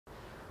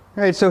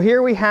All right, so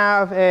here we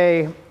have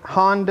a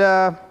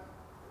Honda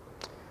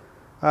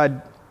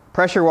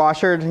pressure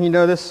washer. You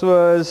know, this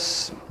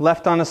was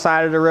left on the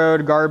side of the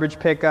road, garbage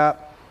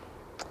pickup.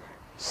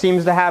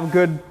 Seems to have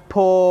good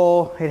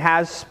pull. It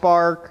has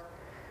spark.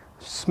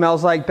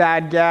 Smells like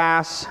bad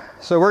gas.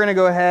 So we're gonna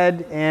go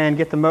ahead and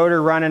get the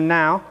motor running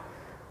now.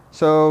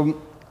 So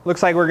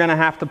looks like we're gonna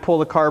have to pull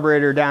the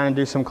carburetor down and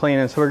do some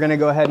cleaning. So we're gonna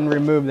go ahead and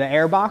remove the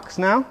airbox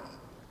now.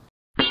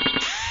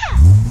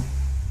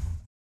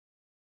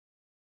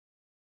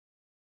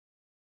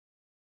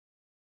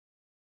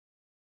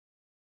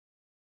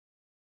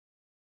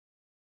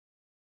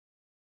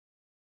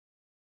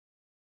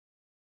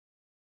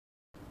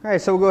 All right,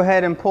 so we'll go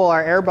ahead and pull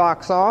our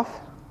airbox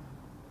off.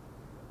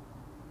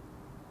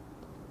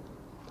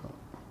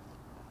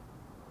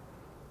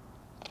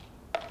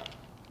 All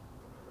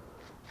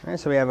right,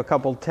 so we have a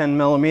couple 10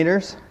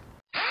 millimeters.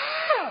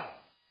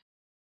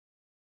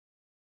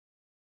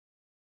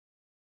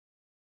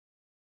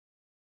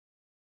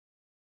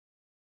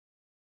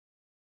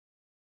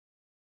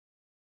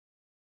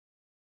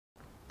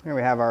 Here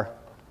we have our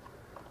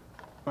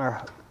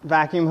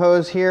vacuum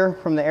hose here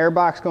from the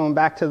airbox going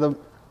back to the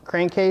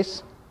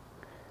crankcase.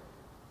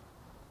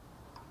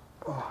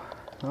 Oh,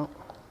 no,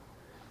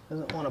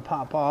 doesn't want to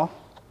pop off.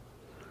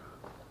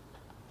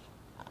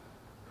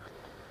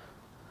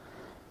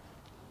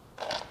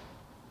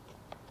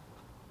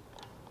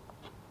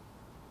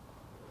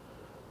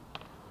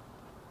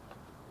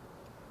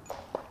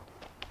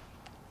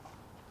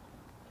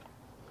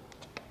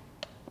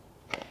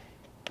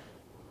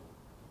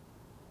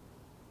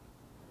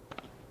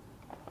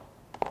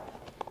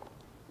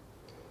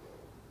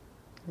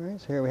 All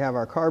right, so here we have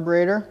our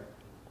carburetor.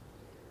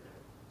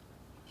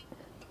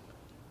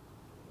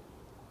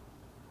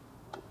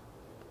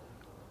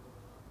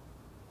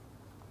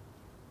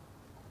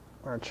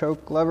 Our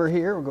choke lever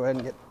here, we'll go ahead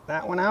and get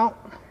that one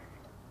out.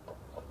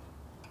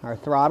 Our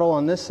throttle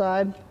on this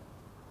side.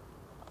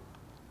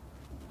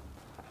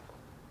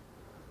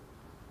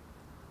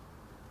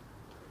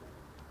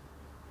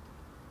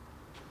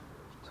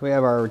 So we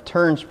have our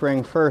return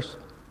spring first.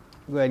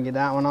 Go ahead and get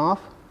that one off.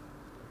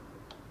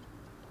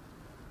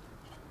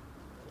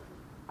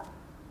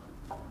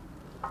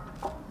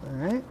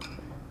 Alright.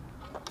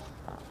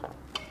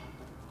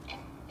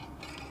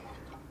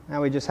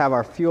 Now we just have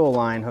our fuel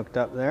line hooked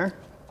up there.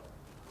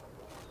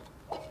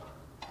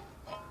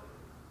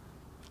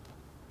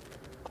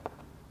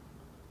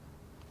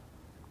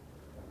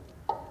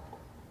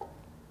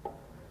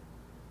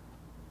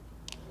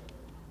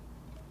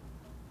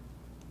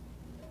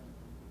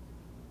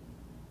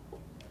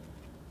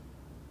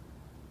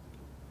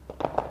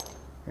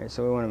 Okay,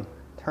 so we want to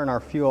turn our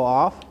fuel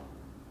off.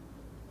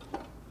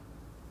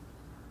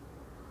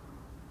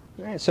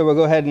 All right, so we'll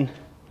go ahead and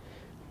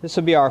this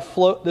will be our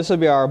float. This will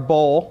be our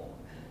bowl,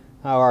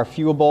 our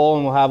fuel bowl,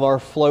 and we'll have our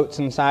floats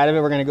inside of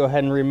it. We're going to go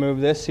ahead and remove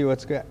this. See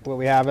what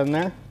we have in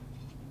there.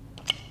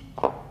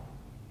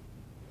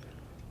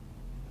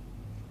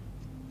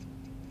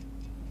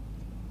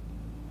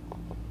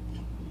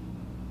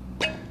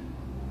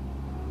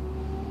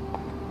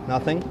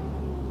 Nothing.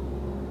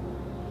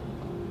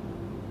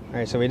 All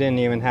right, so we didn't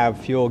even have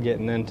fuel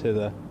getting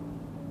into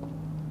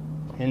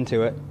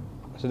it.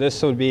 So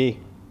this would be,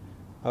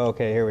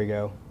 okay, here we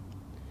go.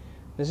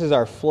 This is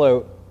our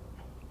float.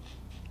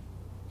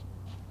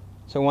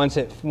 So once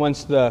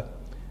the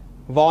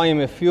volume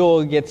of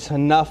fuel gets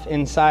enough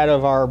inside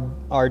of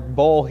our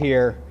bowl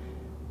here,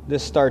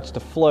 this starts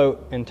to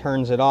float and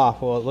turns it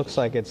off. Well, it looks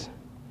like it's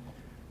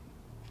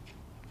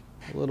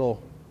a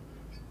little.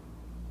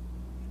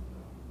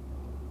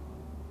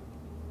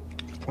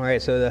 All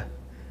right, so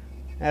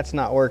that's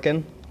not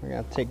working. We're gonna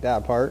have to take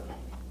that apart.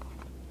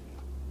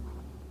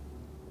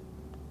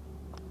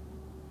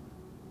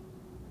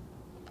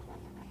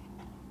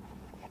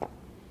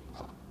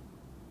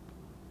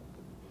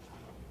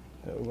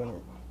 So we're gonna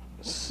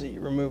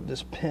remove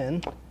this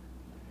pin. All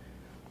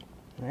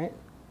right.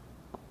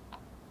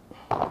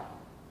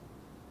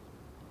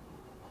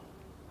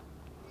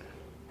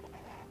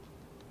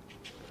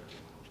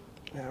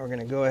 Now we're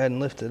gonna go ahead and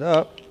lift it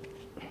up.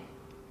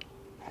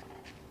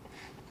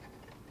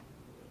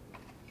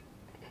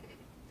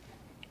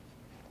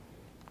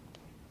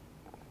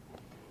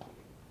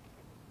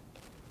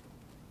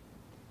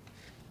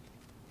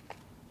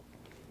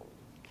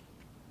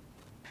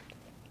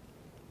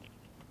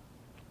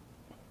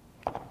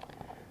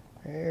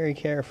 Very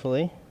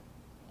carefully.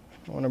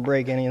 Don't want to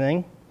break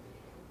anything.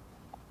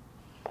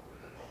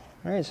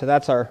 All right, so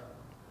that's what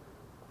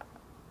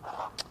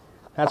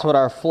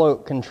our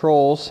float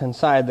controls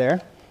inside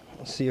there.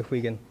 Let's see if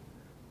we can.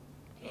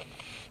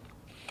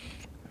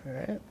 All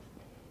right.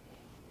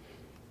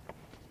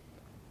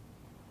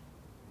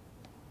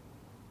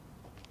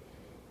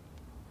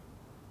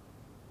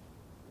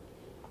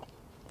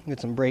 Get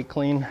some brake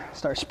clean.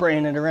 Start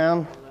spraying it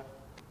around.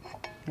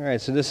 All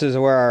right, so this is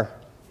where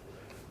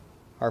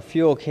our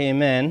fuel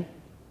came in.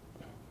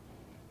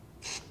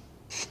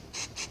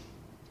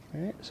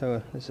 All right,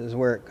 so this is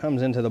where it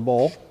comes into the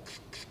bowl.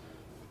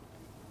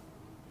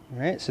 All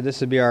right, so this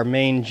would be our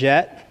main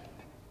jet.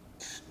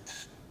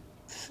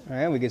 All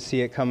right, we can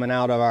see it coming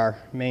out of our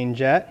main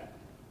jet.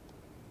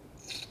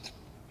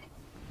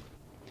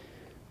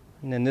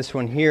 And then this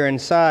one here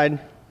inside,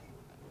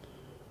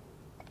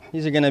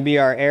 these are going to be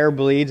our air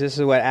bleeds. This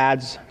is what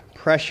adds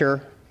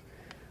pressure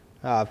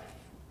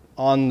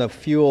on the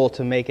fuel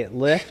to make it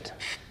lift.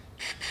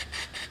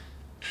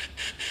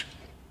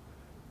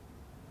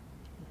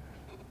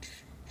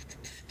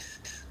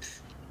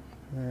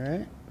 All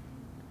right.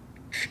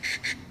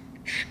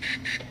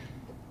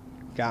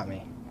 Got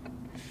me.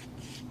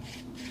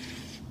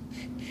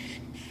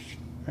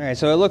 All right,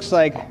 so it looks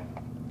like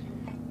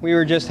we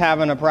were just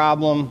having a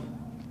problem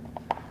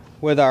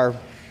with our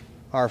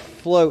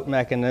float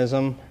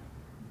mechanism.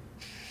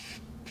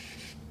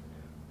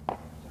 All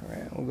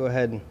right, we'll go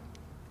ahead and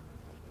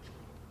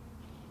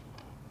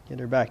get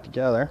her back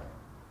together.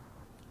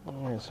 All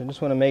right, so I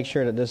just want to make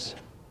sure that this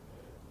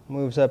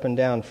moves up and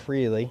down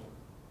freely.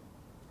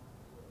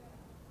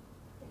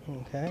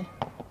 Okay.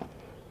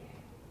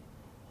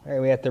 All right,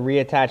 we have to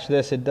reattach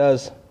this. It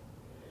does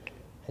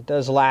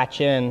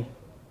latch in.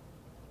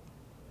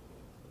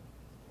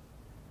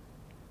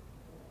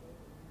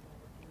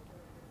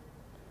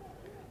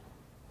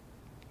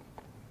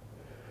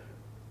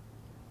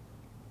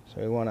 So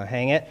we want to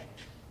hang it.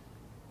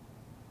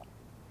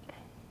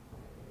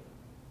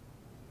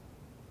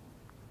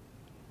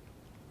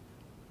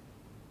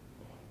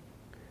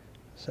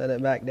 Set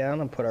it back down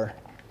and put our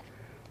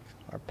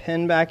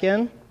pin back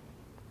in.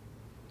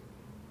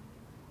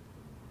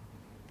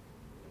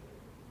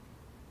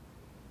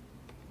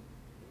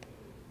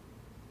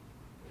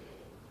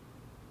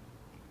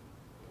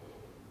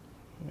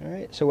 All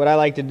right, so what I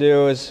like to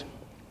do is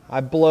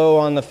I blow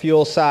on the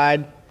fuel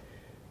side.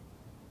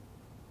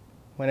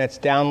 When it's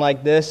down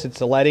like this, it's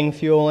letting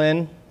fuel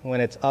in.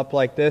 When it's up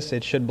like this,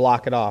 it should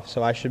block it off.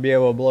 So I should be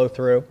able to blow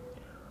through.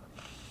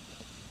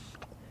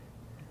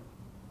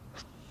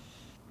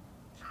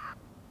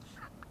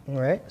 All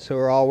right, so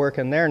we're all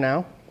working there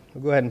now.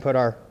 We'll go ahead and put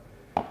our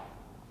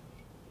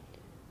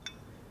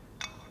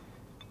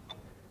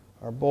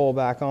bowl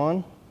back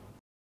on.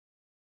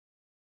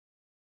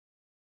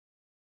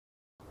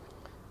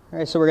 All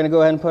right, so we're going to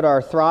go ahead and put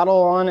our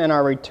throttle on and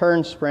our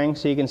return spring.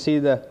 So you can see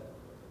the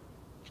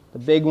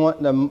big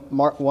one, the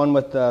one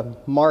with the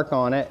mark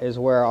on it is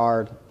where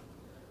our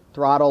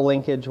throttle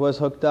linkage was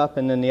hooked up,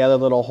 and then the other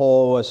little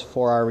hole was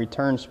for our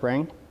return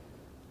spring.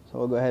 So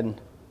we'll go ahead and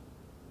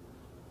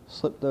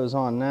slip those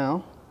on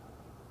now.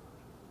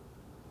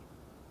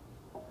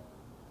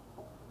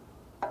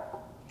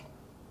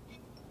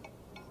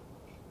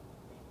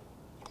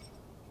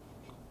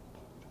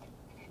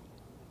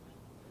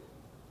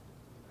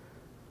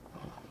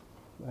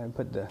 Go ahead and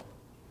put the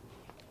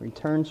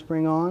return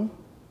spring on.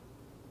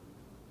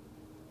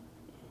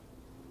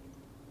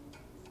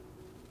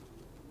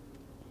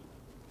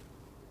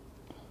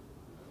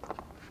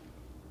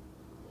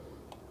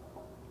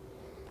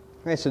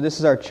 All right, so this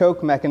is our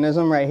choke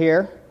mechanism right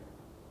here.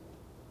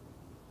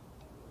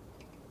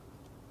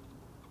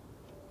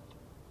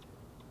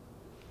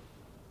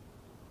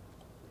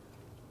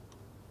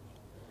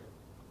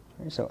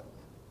 All right, so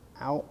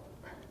out,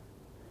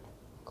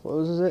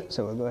 closes it,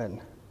 so we'll go ahead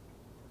and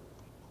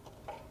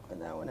put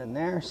that one in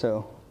there.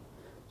 So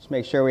just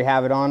make sure we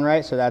have it on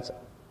right, so that's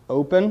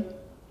open.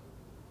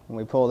 When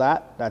we pull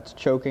that, that's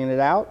choking it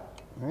out.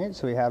 All right,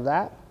 so we have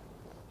that.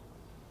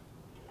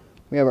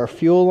 We have our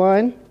fuel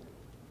line.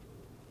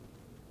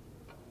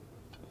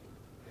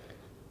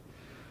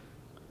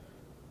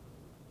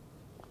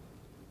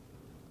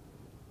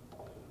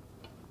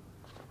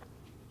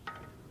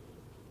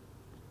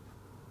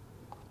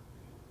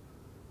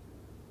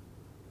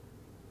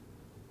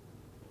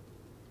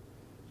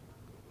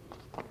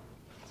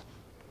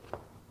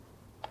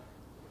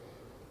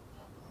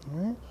 All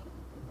right.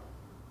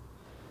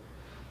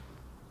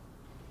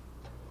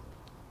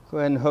 Go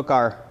ahead and hook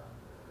our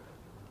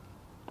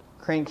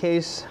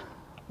crankcase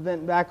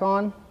vent back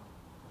on.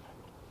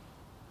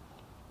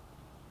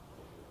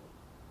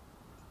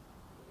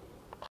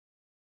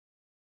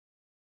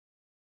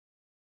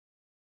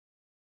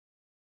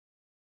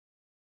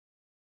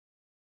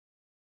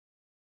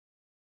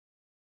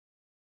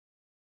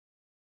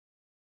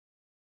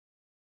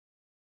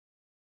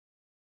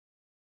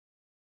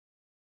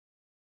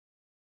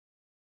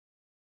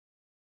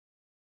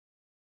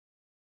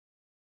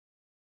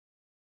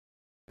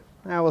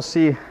 Now we'll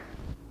see if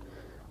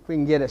we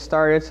can get it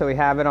started so we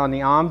have it on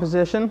the on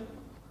position.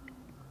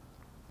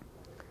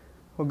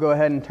 We'll go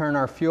ahead and turn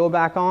our fuel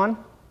back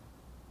on.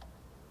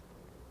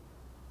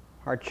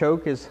 Our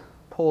choke is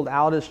pulled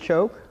out as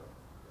choke.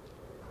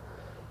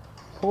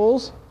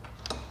 Pulls.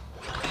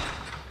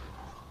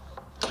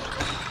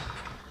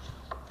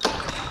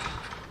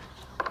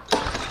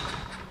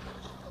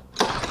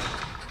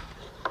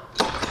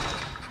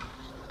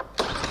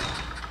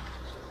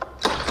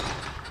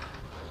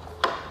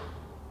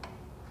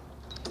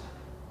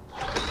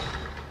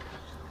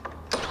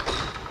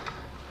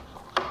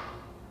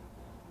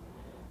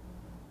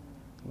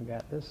 We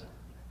got this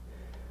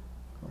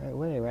right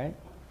way, right?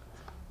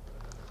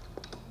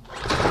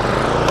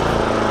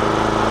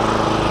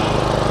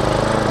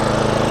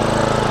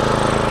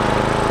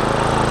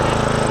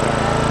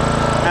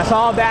 It's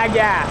all bad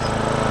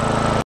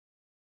gas.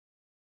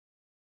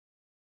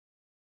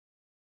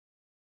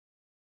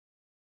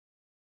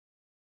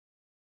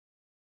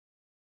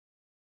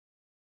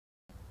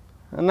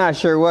 I'm not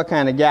sure what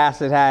kind of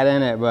gas it had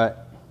in it,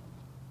 but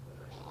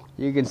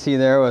you can see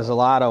there was a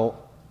lot of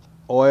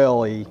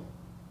oily.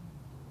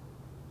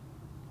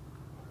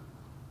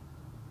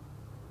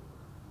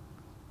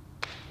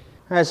 All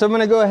right, so I'm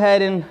going to go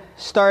ahead and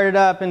start it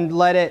up and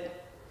let it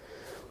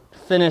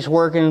finish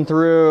working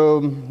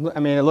through.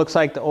 I mean, it looks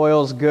like the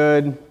oil's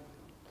good.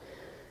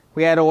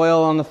 We had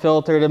oil on the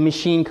filter. The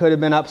machine could have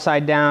been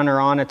upside down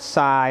or on its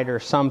side or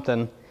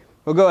something.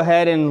 We'll go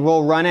ahead and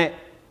we'll run it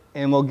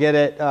and we'll get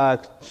it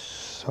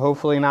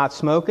hopefully not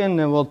smoking,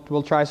 and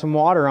we'll try some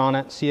water on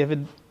it, see if it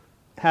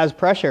has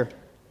pressure.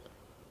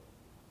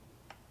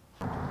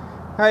 All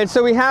right,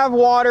 so we have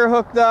water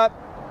hooked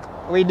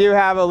up. We do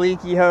have a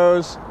leaky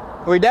hose.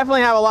 We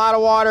definitely have a lot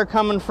of water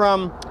coming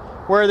from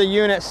where the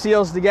unit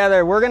seals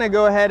together. We're going to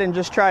go ahead and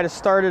just try to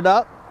start it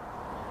up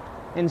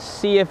and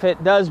see if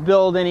it does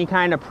build any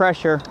kind of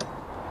pressure.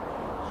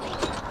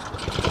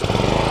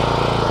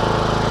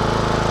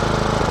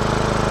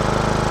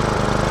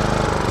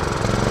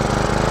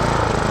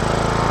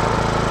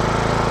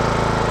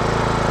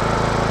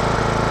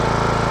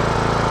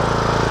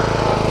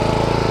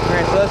 All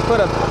right, so let's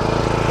put a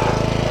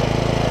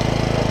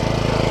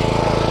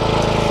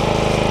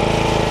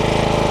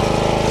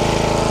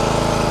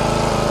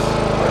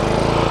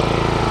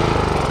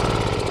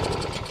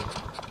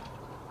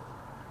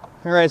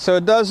All right, so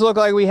it does look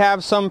like we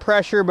have some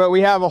pressure, but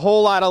we have a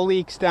whole lot of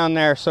leaks down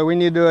there, so we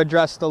need to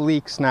address the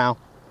leaks now.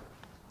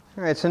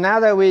 All right, so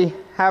now that we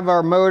have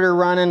our motor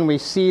running, we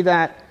see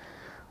that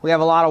we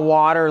have a lot of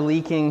water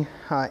leaking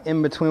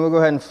in between. We'll go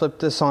ahead and flip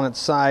this on its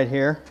side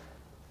here.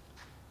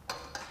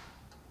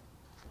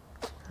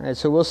 All right,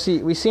 so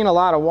we've seen a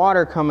lot of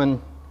water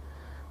coming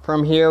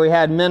from here. We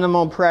had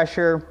minimal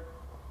pressure,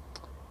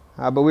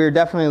 but we were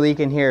definitely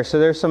leaking here. So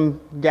there's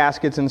some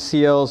gaskets and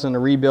seals and a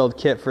rebuild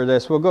kit for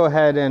this. We'll go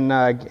ahead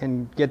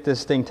and get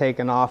this thing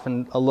taken off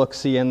and a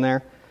look-see in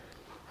there.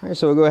 All right,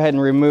 so we'll go ahead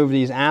and remove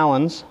these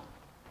Allens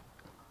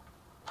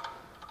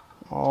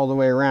all the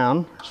way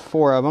around. There's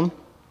 4 of them.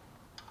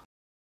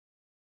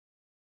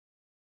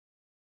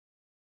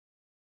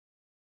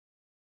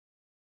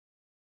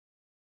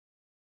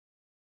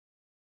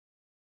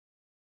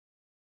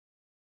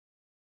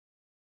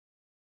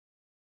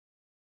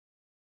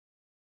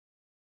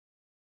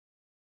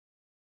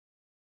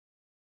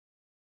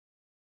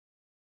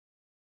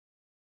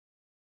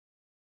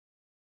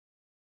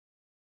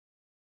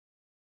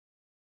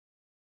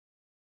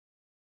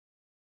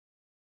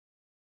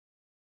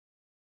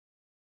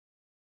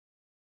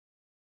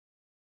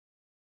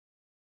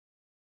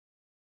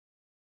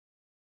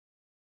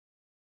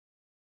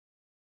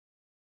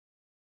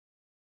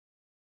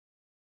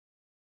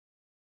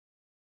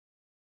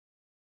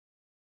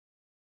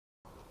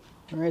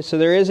 All right, so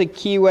there is a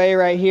keyway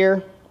right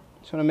here.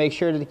 Just want to make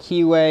sure that the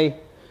keyway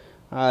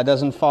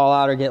doesn't fall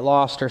out or get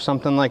lost or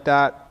something like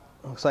that.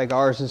 Looks like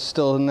ours is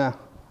still in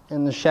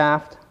the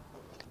shaft.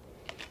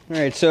 All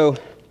right, so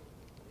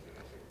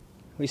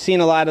we've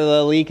seen a lot of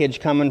the leakage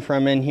coming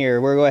from in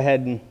here. We'll go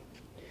ahead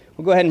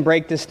and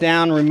break this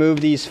down. Remove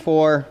these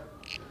 4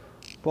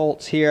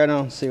 bolts here. I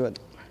don't see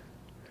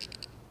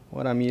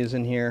what I'm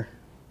using here.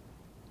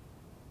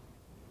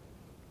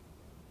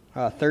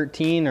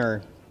 13,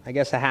 or I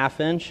guess a 1/2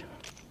 inch.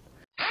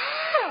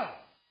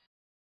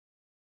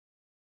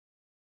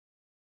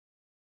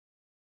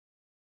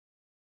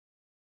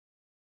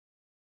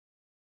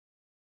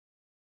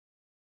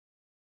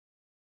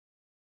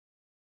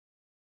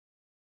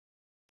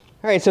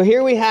 All right, so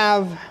here we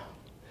have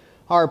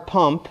our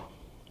pump.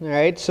 All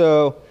right,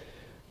 so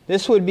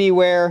this is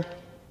where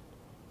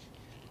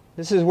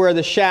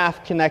the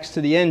shaft connects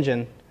to the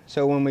engine.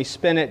 So when we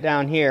spin it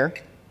down here,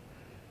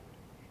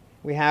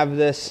 we have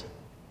this,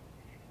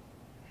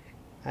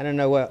 I don't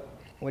know what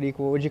would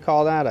you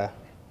call that?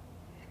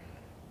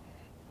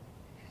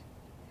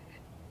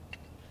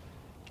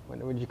 What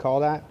would you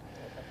call that?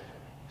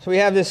 So we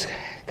have this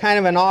kind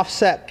of an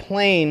offset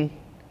plane.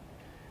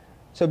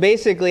 So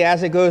basically,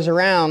 as it goes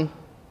around,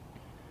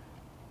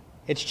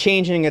 it's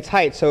changing its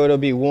height. So it'll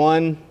be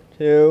 1,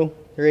 2,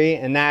 3,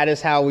 and that is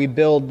how we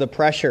build the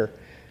pressure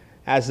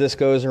as this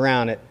goes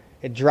around.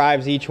 It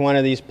drives each one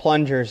of these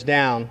plungers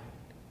down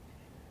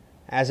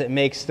as it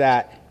makes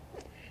that,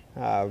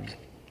 I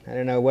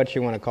don't know what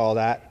you want to call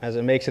that, as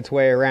it makes its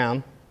way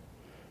around.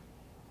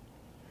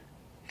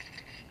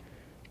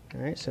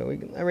 All right, so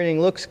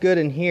everything looks good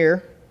in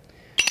here.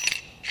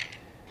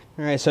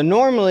 All right, so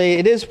normally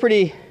it is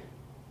pretty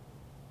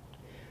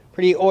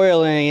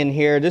oily in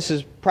here. This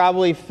is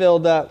probably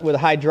filled up with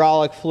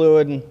hydraulic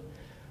fluid, and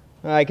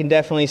I can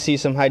definitely see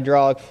some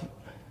hydraulic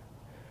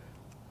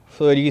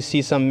fluid. You can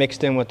see some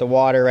mixed in with the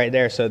water right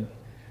there. So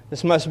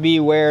this must be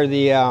where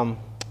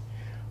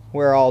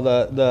where all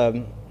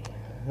the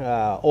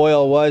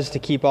oil was to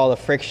keep all the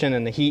friction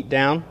and the heat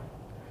down.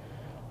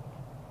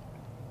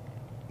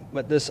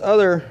 But this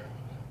other,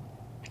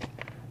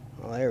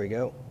 oh, there we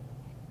go.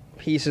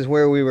 pieces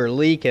where we were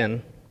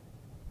leaking.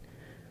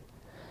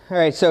 All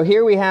right, so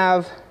here we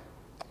have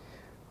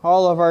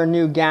all of our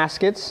new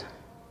gaskets.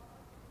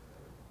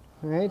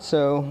 All right,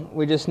 so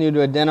we just need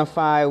to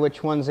identify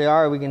which ones they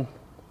are.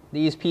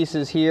 These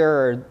pieces here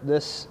are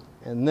this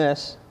and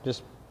this,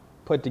 just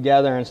put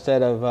together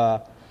instead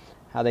of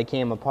how they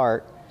came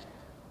apart.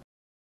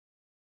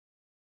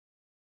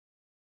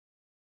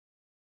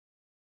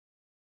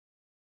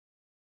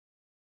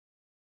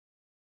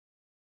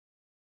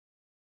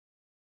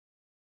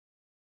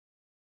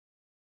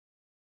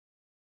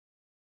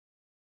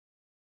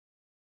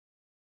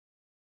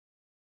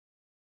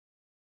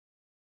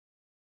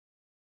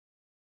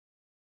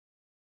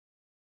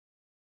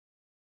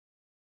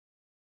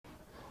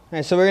 All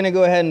right, so we're going to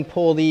go ahead and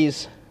pull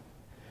these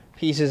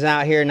pieces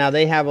out here. Now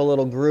they have a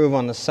little groove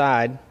on the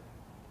side,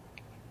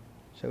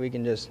 so we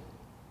can just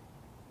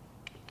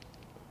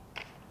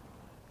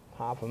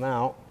pop them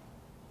out.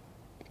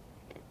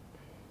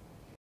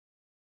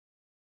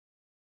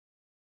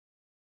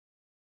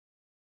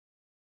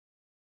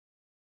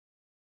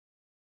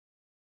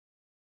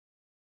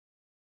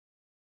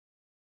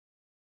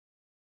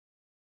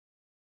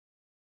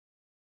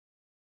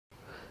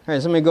 All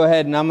right, so I'm going to go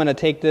ahead and I'm going to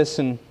take this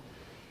and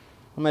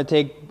I'm going to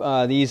take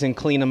these and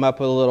clean them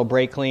up with a little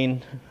brake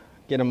clean,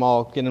 get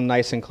them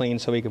nice and clean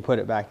so we can put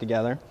it back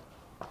together.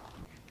 All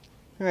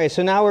right,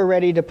 so now we're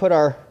ready to put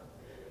our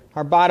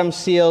bottom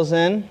seals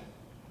in.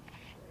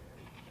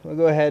 We'll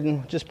go ahead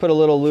and just put a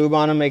little lube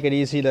on them, make it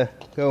easy to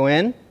go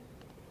in.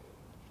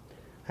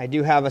 I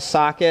do have a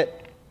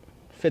socket,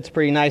 fits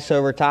pretty nice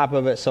over top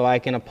of it, so I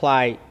can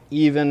apply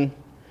even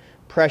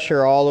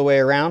pressure all the way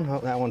around. Oh,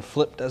 that one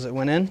flipped as it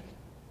went in.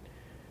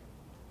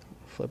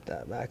 Flip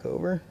that back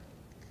over.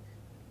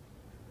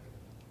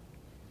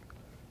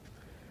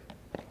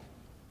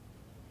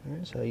 All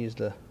right, so I use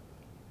the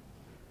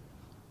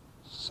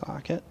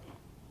socket.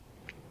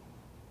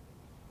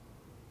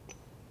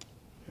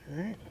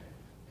 All right,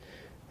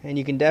 and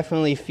you can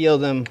definitely feel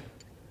them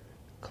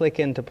click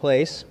into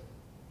place.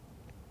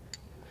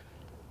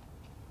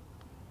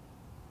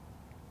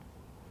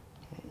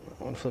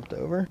 That one flipped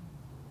over.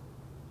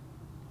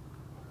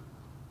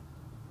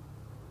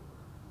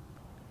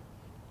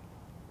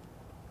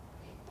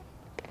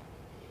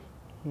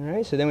 All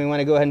right, so then we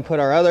want to go ahead and put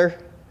our other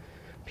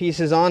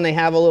pieces on. They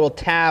have a little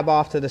tab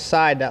off to the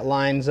side that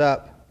lines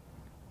up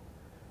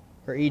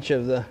for each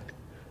of the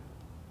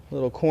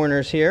little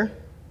corners here.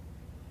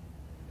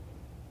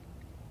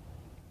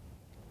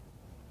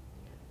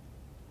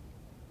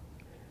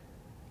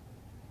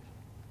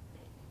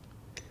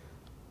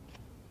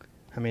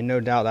 I mean, no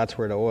doubt that's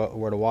where the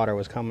water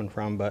was coming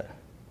from, but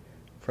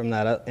from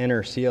that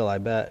inner seal, I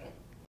bet.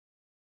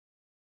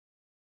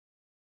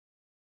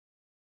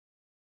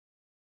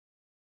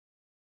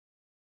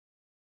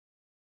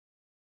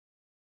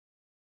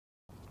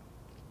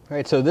 All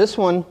right, so this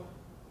one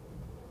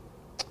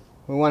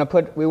we want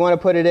to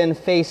put it in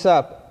face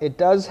up. It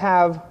does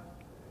have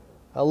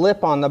a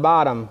lip on the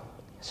bottom,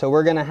 so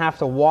we're going to have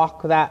to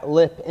walk that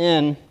lip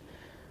in.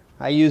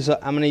 I'm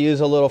going to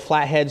use a little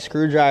flathead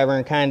screwdriver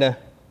and kind of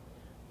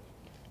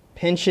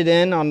pinch it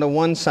in on the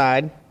one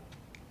side,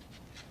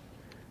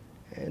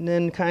 and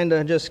then kind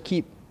of just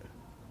keep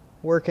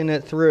working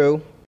it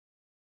through.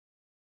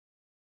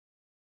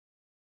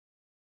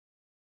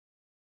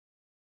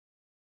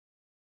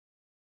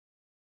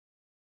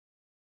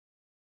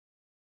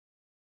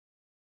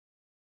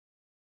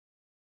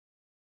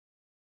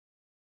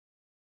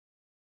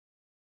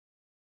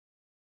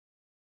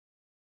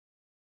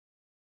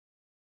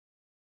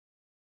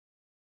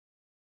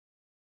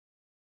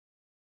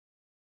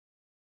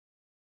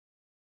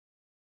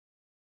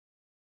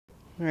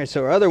 All right,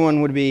 so our other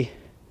one would be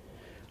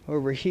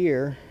over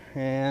here,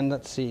 and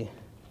let's see,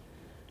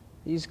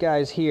 these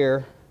guys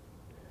here,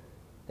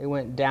 they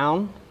went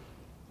down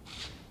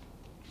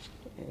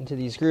into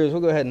these grooves.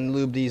 We'll go ahead and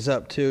lube these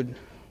up too.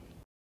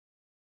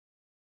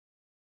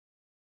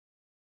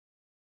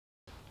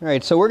 All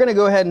right, so we're going to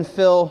go ahead and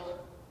fill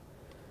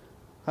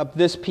up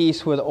this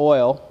piece with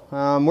oil.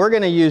 We're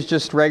going to use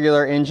just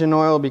regular engine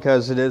oil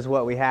because it is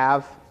what we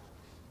have.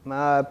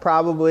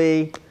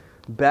 Probably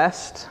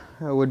best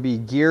would be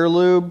gear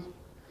lube,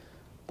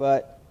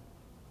 but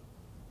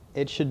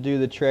it should do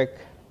the trick.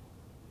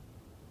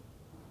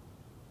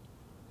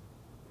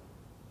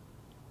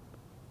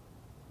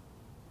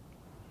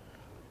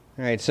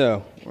 All right,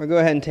 so we'll go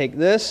ahead and take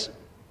this.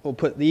 We'll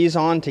put these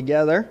on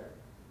together.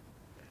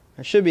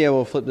 I should be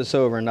able to flip this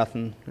over and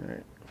nothing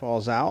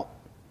falls out.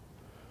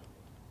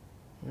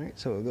 All right,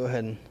 so we'll go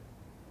ahead and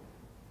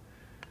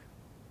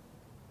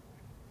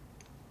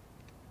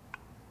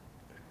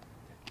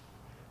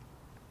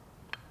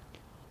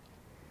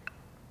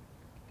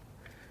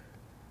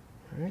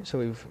all right, so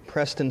we've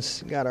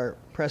got our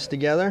pressed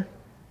together.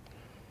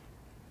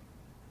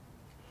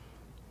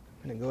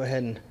 I'm going to go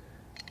ahead and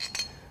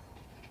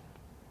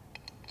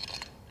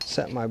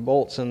set my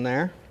bolts in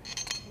there.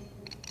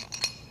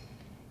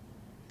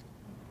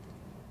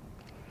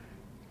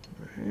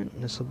 All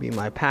right, this will be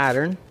my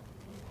pattern.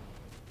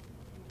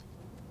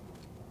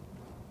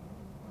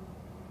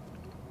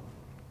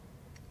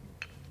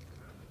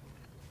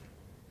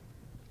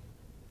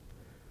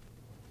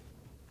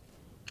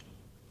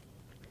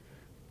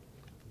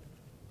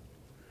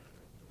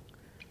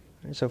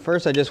 So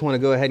first I just want to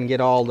go ahead and get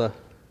all the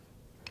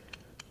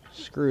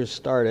screws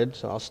started.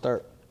 So I'll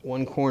start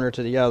one corner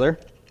to the other.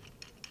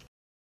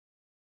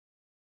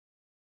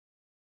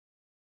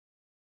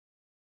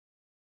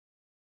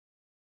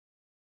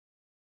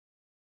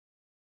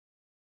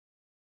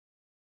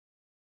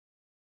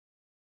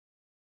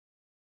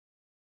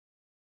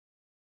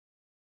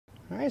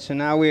 All right, so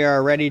now we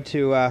are ready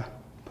to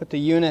put the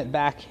unit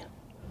back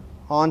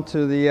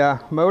onto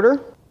the motor.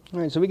 All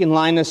right, so we can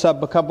line this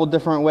up a couple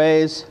different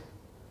ways.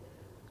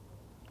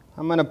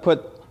 I'm going to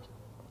put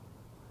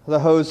the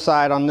hose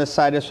side on this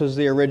side. This was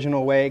the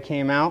original way it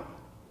came out.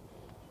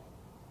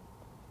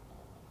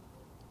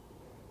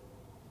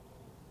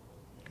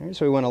 All right,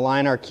 so we want to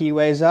line our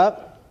keyways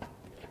up.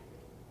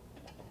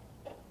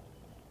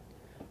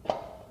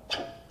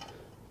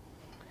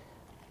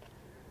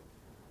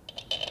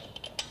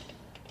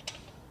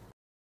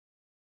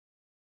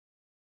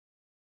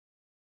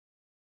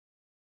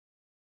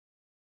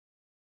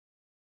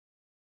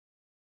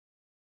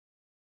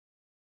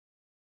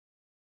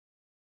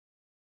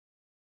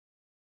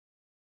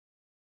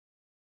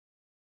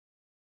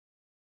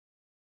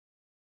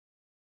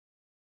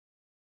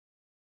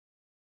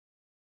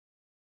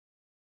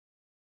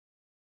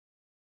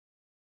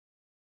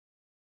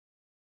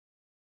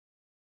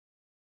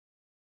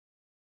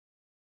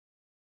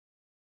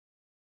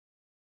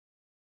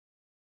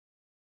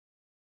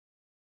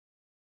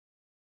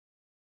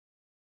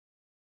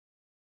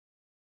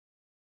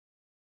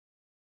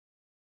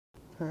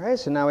 All right,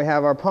 so now we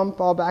have our pump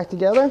all back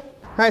together.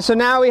 All right, so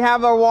now we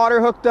have our water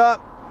hooked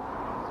up.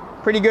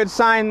 Pretty good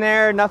sign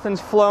there.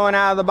 Nothing's flowing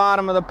out of the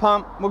bottom of the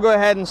pump. We'll go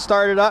ahead and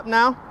start it up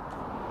now.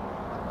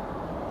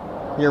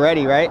 You're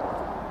ready, right?